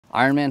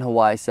Ironman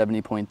Hawaii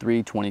 70.3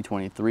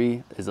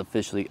 2023 is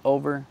officially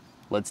over.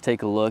 Let's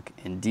take a look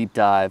and deep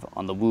dive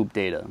on the Whoop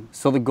data.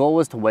 So the goal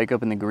was to wake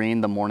up in the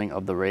green the morning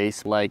of the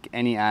race. Like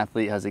any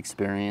athlete has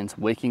experienced,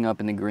 waking up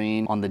in the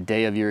green on the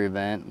day of your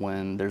event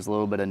when there's a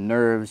little bit of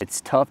nerves,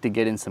 it's tough to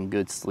get in some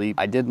good sleep.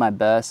 I did my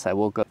best. I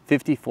woke up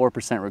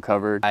 54%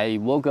 recovered. I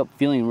woke up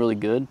feeling really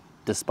good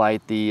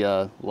despite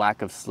the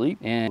lack of sleep,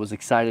 and was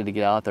excited to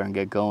get out there and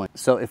get going.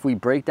 So if we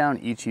break down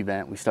each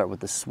event, we start with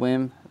the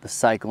swim, the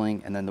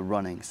cycling, and then the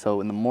running. So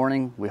in the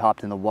morning, we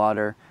hopped in the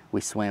water, we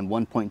swam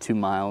 1.2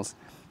 miles.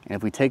 And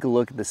if we take a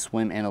look at the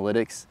swim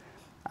analytics,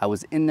 I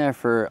was in there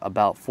for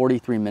about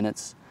 43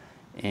 minutes,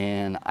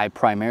 and I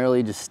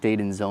primarily just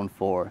stayed in zone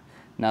 4.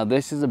 Now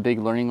this is a big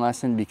learning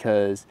lesson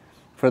because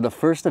for the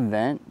first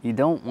event, you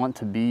don't want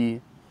to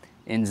be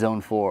in zone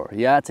 4.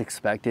 Yeah, it's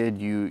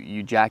expected.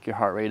 You jack your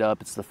heart rate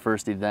up. It's the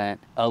first event.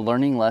 A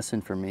learning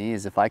lesson for me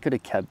is if I could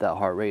have kept that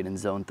heart rate in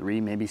zone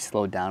 3, maybe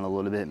slow down a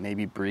little bit,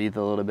 maybe breathe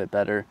a little bit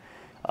better,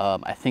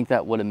 I think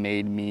that would have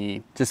made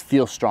me just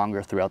feel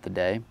stronger throughout the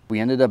day. We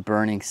ended up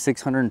burning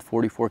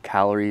 644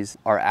 calories.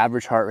 Our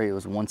average heart rate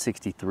was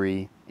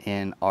 163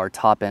 and our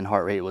top end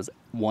heart rate was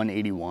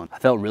 181. I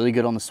felt really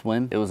good on the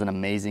swim. It was an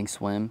amazing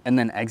swim. And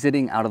then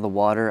exiting out of the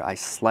water, I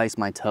sliced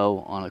my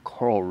toe on a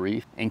coral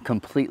reef and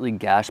completely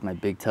gashed my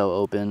big toe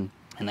open.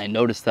 And I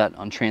noticed that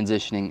on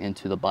transitioning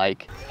into the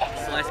bike.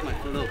 Sliced my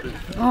foot open.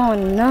 Oh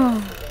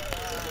no.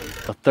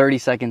 So 30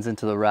 seconds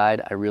into the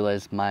ride, I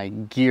realized my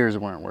gears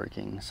weren't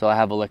working. So I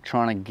have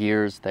electronic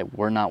gears that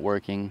were not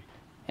working,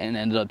 and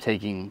ended up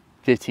taking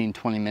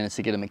 15-20 minutes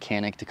to get a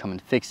mechanic to come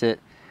and fix it.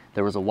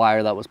 There was a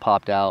wire that was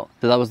popped out.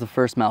 So that was the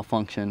first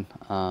malfunction.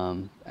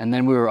 And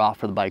then we were off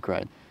for the bike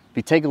ride. If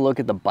you take a look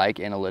at the bike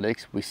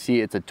analytics, we see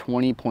it's a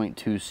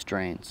 20.2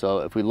 strain. So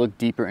if we look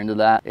deeper into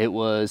that, it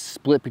was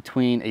split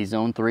between a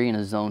zone 3 and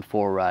a zone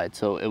 4 ride.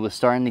 So it was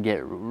starting to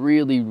get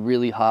really,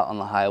 really hot on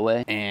the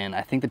highway. And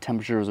I think the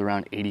temperature was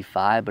around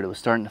 85, but it was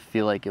starting to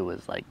feel like it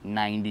was like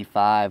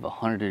 95,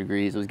 100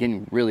 degrees. It was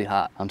getting really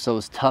hot. So it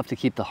was tough to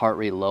keep the heart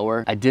rate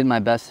lower. I did my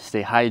best to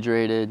stay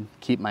hydrated,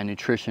 keep my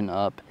nutrition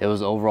up. It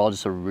was overall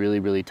just a really,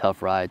 really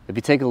tough ride. If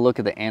you take a look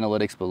at the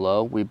analytics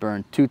below, we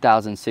burned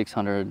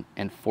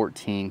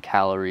 2,614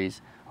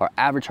 calories. Our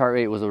average heart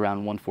rate was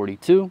around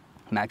 142.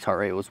 Max heart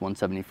rate was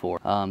 174.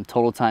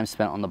 Total time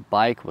spent on the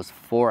bike was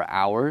 4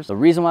 hours. The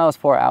reason why it was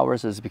 4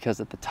 hours is because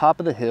at the top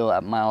of the hill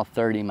at mile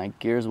 30, my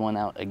gears went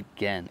out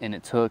again, and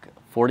it took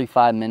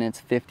 45 minutes,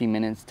 50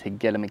 minutes to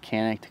get a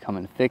mechanic to come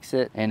and fix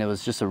it. And it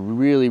was just a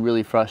really,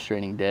 really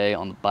frustrating day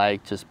on the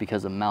bike just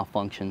because of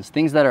malfunctions.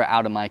 Things that are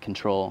out of my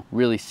control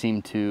really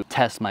seemed to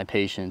test my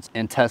patience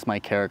and test my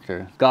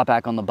character. Got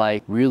back on the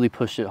bike, really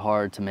pushed it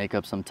hard to make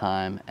up some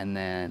time. And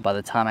then by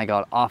the time I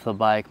got off the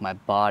bike, my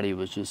body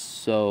was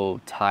just so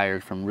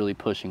tired from really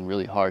pushing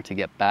really hard to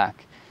get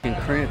back. And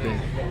cramping.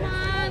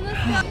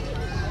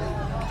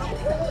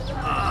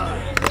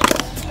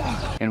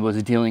 And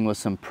was dealing with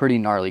some pretty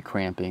gnarly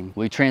cramping.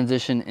 We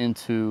transitioned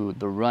into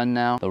the run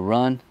now. The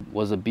run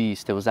was a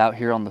beast. It was out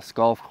here on the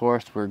golf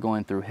course. We're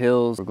going through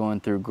hills, we're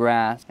going through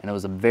grass, and it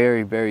was a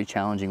very, very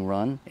challenging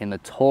run. And the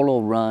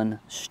total run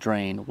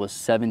strain was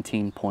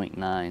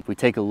 17.9. If we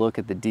take a look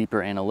at the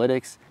deeper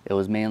analytics, it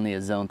was mainly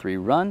a zone 3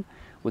 run,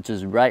 which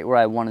is right where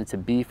I wanted to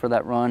be for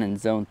that run in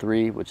zone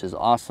 3, which is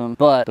awesome.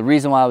 But the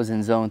reason why I was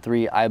in zone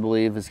 3, I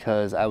believe, is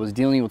because I was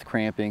dealing with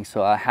cramping,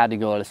 so I had to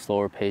go at a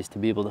slower pace to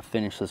be able to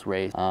finish this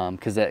race,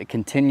 because it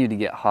continued to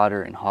get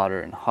hotter and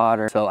hotter and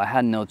hotter. So I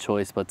had no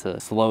choice but to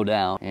slow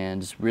down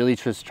and just really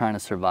just trying to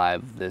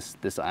survive this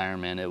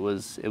Ironman. It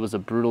was a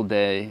brutal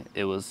day.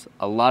 It was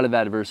a lot of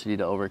adversity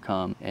to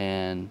overcome,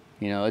 and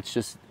you know, it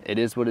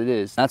is what it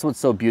is. That's what's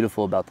so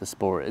beautiful about the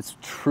sport. It's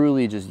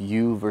truly just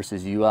you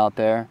versus you out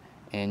there,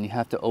 and you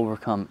have to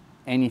overcome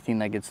anything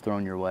that gets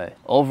thrown your way.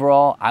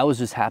 Overall, I was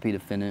just happy to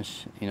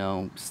finish, you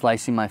know,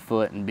 slicing my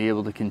foot and be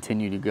able to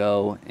continue to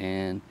go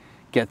and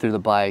get through the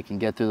bike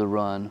and get through the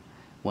run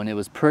when it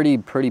was pretty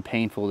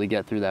painful to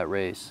get through that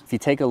race. If you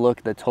take a look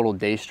at the total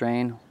day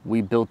strain,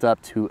 we built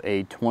up to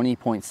a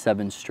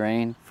 20.7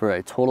 strain for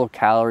a total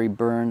calorie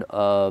burn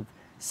of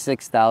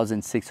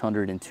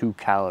 6,602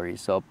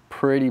 calories. So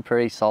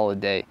pretty solid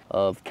day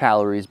of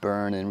calories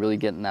burned and really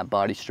getting that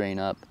body strain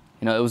up.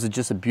 You know, it was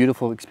just a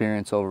beautiful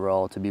experience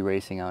overall to be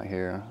racing out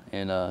here,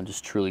 and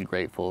just truly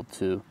grateful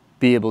to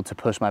be able to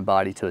push my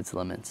body to its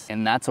limits.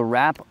 And that's a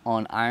wrap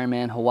on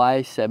Ironman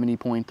Hawaii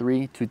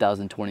 70.3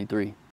 2023.